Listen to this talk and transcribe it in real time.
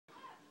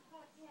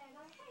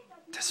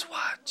This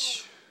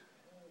watch.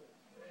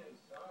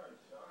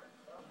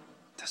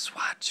 This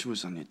watch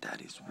was on your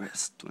daddy's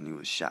wrist when he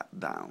was shot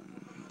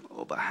down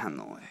over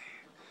Hanoi.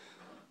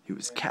 He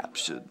was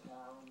captured,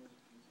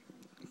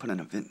 put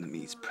in a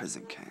Vietnamese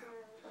prison camp.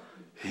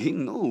 He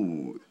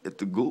knew if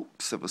the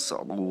gooks ever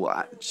saw the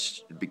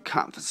watch, it'd be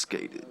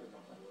confiscated,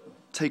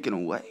 taken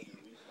away.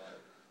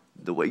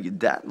 The way your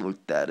dad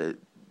looked at it,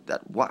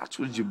 that watch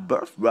was your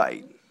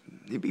birthright.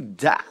 He'd be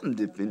damned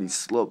if any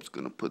slope's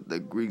gonna put their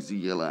greasy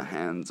yellow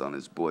hands on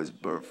his boy's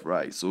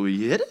birthright. So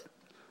he hid it.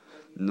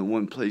 And the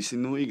one place he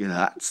knew he could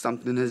hide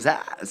something in his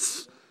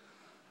ass.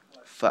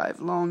 5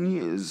 long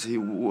years he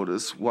wore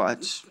this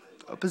watch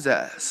up his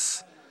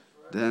ass.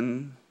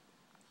 Then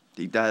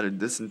he died of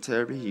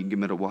dysentery. He gave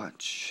me the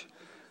watch.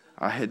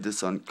 I had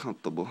this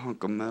uncomfortable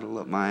hunk of metal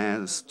up my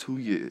ass 2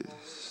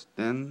 years.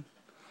 Then,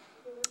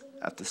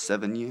 after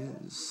 7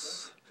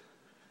 years,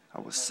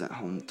 I was sent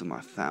home to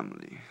my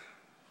family.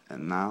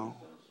 And now,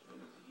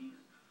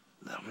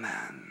 little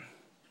man,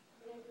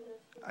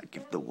 I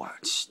give the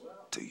watch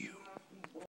to you.